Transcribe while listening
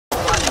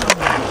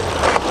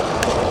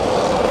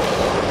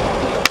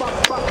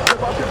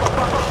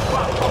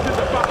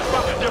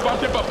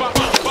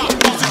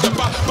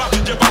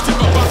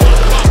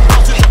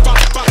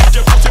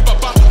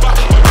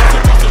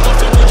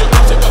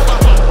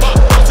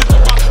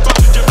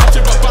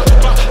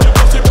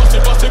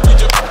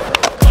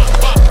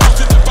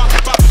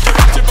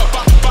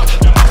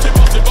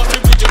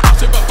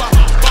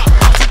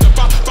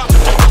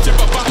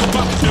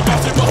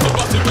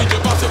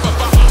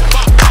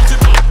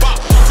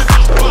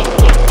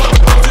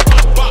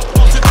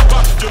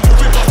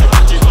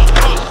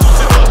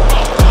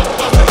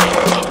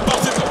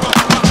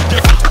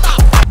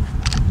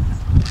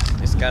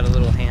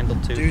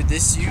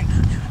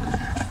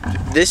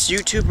This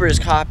YouTuber is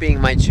copying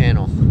my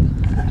channel.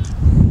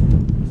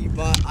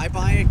 I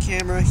buy a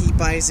camera, he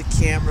buys a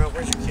camera.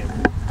 Where's your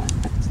camera?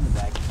 It's in the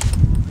bag.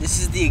 This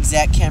is the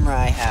exact camera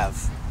I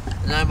have.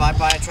 And I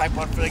buy a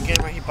tripod for the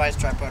camera, he buys a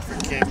tripod for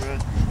the camera.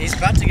 He's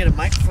about to get a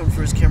microphone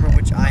for his camera,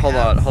 which I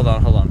have. Hold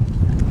on.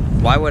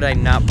 Why would I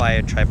not buy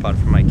a tripod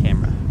for my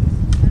camera?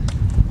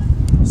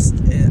 I'm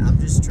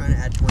just trying to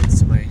add points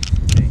to my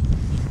thing.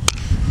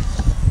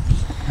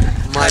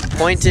 My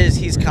point is,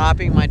 he's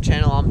copying my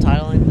channel. I'm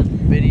titling the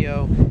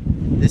video,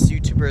 "This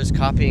YouTuber is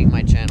copying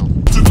my channel."